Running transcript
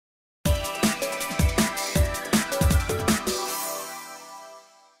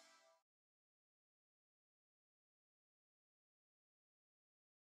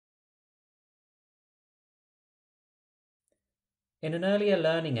In an earlier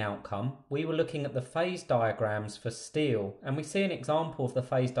learning outcome, we were looking at the phase diagrams for steel, and we see an example of the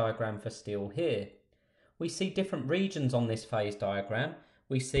phase diagram for steel here. We see different regions on this phase diagram.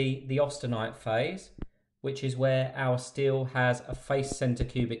 We see the austenite phase, which is where our steel has a face center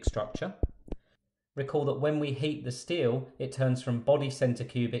cubic structure. Recall that when we heat the steel, it turns from body center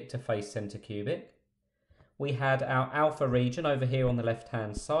cubic to face center cubic. We had our alpha region over here on the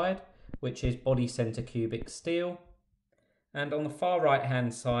left-hand side, which is body center cubic steel. And on the far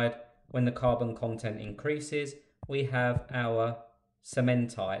right-hand side, when the carbon content increases, we have our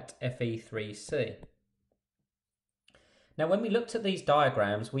cementite, Fe3C. Now, when we looked at these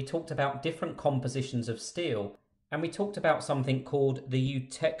diagrams, we talked about different compositions of steel, and we talked about something called the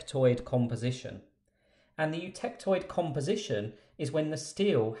Eutectoid Composition. And the Eutectoid Composition is when the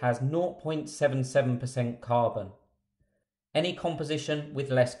steel has 0.77% carbon. Any composition with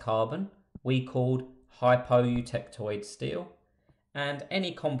less carbon we called hypoeutectoid steel, and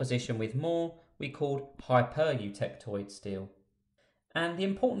any composition with more we called hypereutectoid steel. And the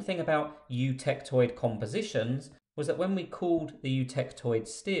important thing about eutectoid compositions was that when we cooled the eutectoid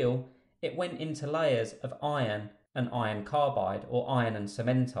steel, it went into layers of iron and iron carbide, or iron and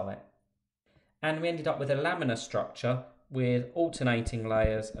cementite. And we ended up with a laminar structure with alternating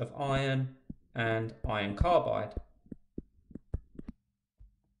layers of iron and iron carbide.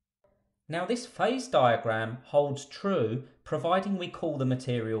 Now, this phase diagram holds true providing we cool the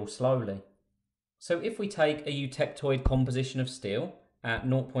material slowly. So if we take a eutectoid composition of steel at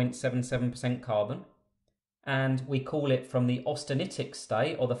 0.77% carbon and we cool it from the austenitic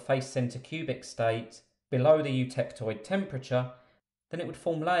state, or the face center cubic state, below the eutectoid temperature, then it would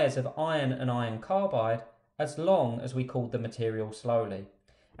form layers of iron and iron carbide as long as we cooled the material slowly.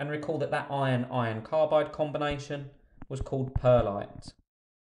 And recall that that iron-iron carbide combination was called perlite.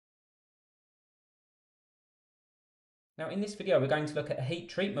 Now, in this video, we're going to look at a heat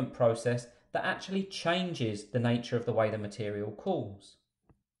treatment process that actually changes the nature of the way the material cools.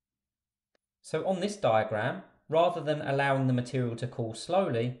 So on this diagram, rather than allowing the material to cool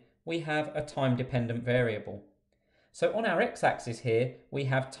slowly, we have a time-dependent variable. So on our x-axis here, we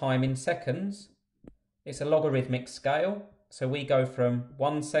have time in seconds. It's a logarithmic scale, so we go from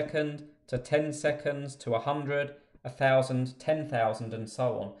 1 second to 10 seconds to 100, 1,000, 10,000 and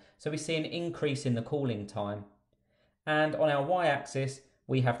so on. So we see an increase in the cooling time. And on our y-axis,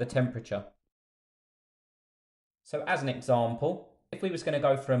 we have the temperature. So as an example, if we was going to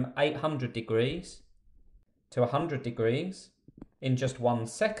go from 800 degrees to 100 degrees in just 1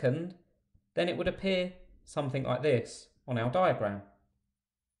 second, then it would appear something like this on our diagram.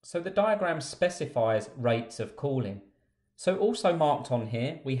 So the diagram specifies rates of cooling. So also marked on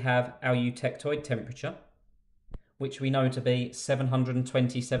here, we have our eutectoid temperature, which we know to be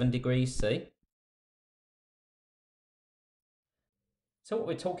 727 degrees C. So what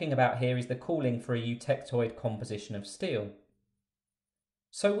we're talking about here is the cooling for a eutectoid composition of steel.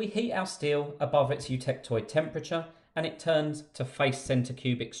 So we heat our steel above its eutectoid temperature and it turns to face center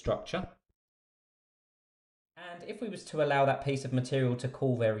cubic structure. And if we was to allow that piece of material to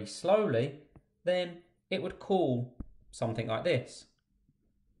cool very slowly, then it would cool something like this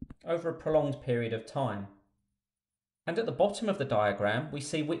over a prolonged period of time. And at the bottom of the diagram, we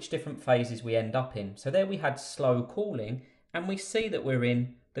see which different phases we end up in. So there we had slow cooling, and we see that we're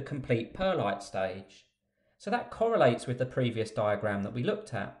in the complete perlite stage. So that correlates with the previous diagram that we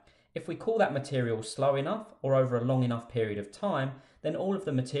looked at. If we cool that material slow enough or over a long enough period of time, then all of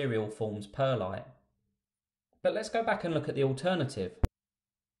the material forms perlite. But let's go back and look at the alternative.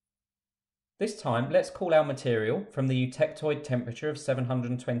 This time, let's cool our material from the eutectoid temperature of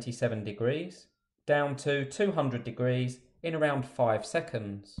 727 degrees down to 200 degrees in around 5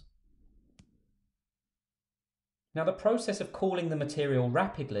 seconds. Now, the process of cooling the material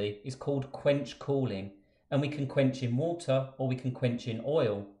rapidly is called quench cooling, and we can quench in water or we can quench in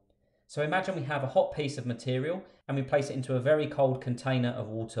oil. So imagine we have a hot piece of material and we place it into a very cold container of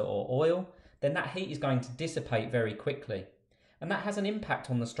water or oil, then that heat is going to dissipate very quickly, and that has an impact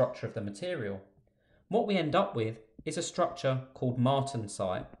on the structure of the material. What we end up with is a structure called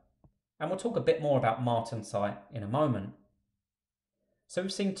Martensite, and we'll talk a bit more about Martensite in a moment. So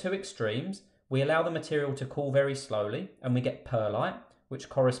we've seen two extremes. We allow the material to cool very slowly and we get perlite, which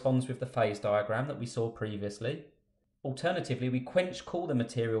corresponds with the phase diagram that we saw previously. Alternatively, we quench cool the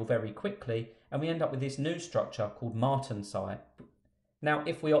material very quickly and we end up with this new structure called Martensite. Now,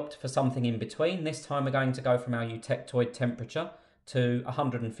 if we opt for something in between, this time we're going to go from our eutectoid temperature to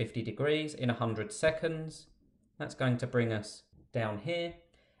 150 degrees in 100 seconds. That's going to bring us down here,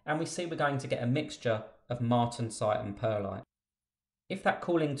 and we see we're going to get a mixture of Martensite and perlite. If that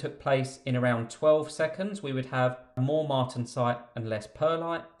cooling took place in around 12 seconds, we would have more martensite and less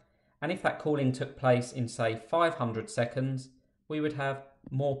perlite. And if that cooling took place in, say, 500 seconds, we would have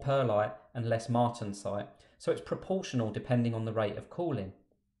more perlite and less martensite. So it's proportional depending on the rate of cooling.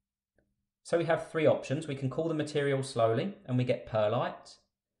 So we have three options. We can cool the material slowly and we get perlite.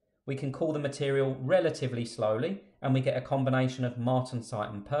 We can cool the material relatively slowly and we get a combination of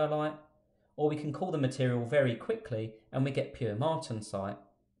martensite and perlite. Or we can cool the material very quickly and we get pure martensite.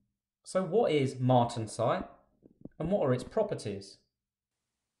 So what is martensite and what are its properties?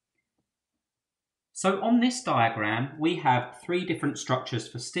 So on this diagram we have three different structures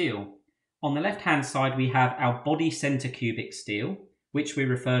for steel. On the left hand side we have our body centre cubic steel, which we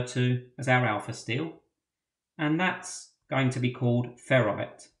refer to as our alpha steel, and that's going to be called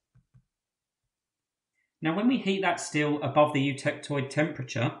ferrite. Now when we heat that steel above the eutectoid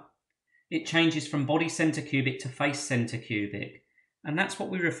temperature, it changes from body centre cubic to face centre cubic, and that's what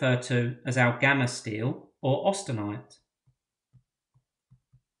we refer to as our gamma steel or austenite.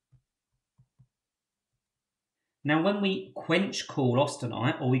 Now when we quench cool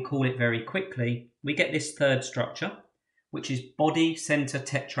austenite, or we cool it very quickly, we get this third structure, which is body centre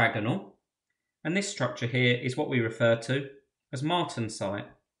tetragonal, and this structure here is what we refer to as martensite.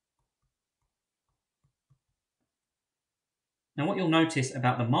 Now what you'll notice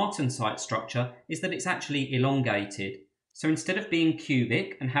about the martensite structure is that it's actually elongated. So instead of being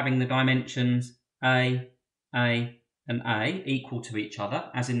cubic and having the dimensions A, and A equal to each other,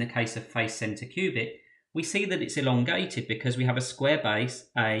 as in the case of face centre cubic, we see that it's elongated because we have a square base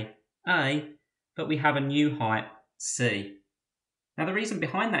A, but we have a new height C. Now the reason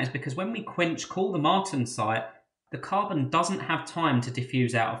behind that is because when we quench cool the martensite, the carbon doesn't have time to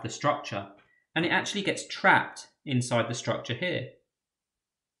diffuse out of the structure, and it actually gets trapped inside the structure here.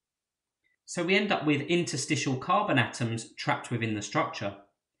 So we end up with interstitial carbon atoms trapped within the structure.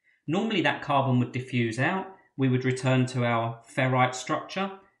 Normally that carbon would diffuse out, we would return to our ferrite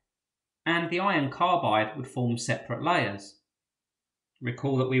structure, and the iron carbide would form separate layers.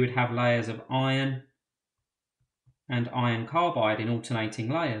 Recall that we would have layers of iron and iron carbide in alternating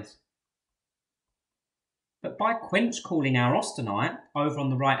layers. But by quench cooling our austenite, over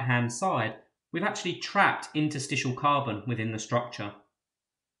on the right hand side, we've actually trapped interstitial carbon within the structure.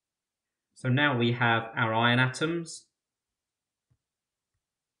 So now we have our iron atoms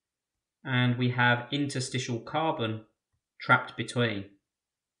and we have interstitial carbon trapped between.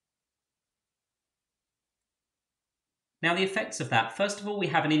 Now the effects of that, first of all we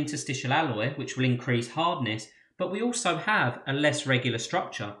have an interstitial alloy which will increase hardness, but we also have a less regular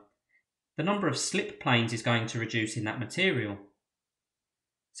structure. The number of slip planes is going to reduce in that material.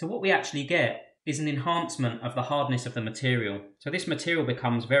 So what we actually get is an enhancement of the hardness of the material. So this material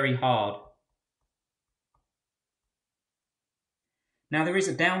becomes very hard. Now there is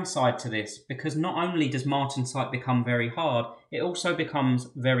a downside to this, because not only does martensite become very hard, it also becomes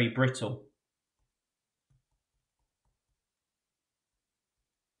very brittle.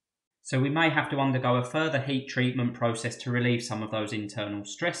 So we may have to undergo a further heat treatment process to relieve some of those internal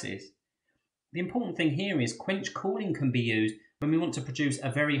stresses. The important thing here is quench cooling can be used when we want to produce a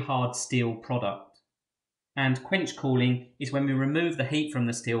very hard steel product. And quench cooling is when we remove the heat from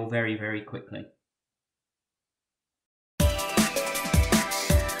the steel very, very quickly.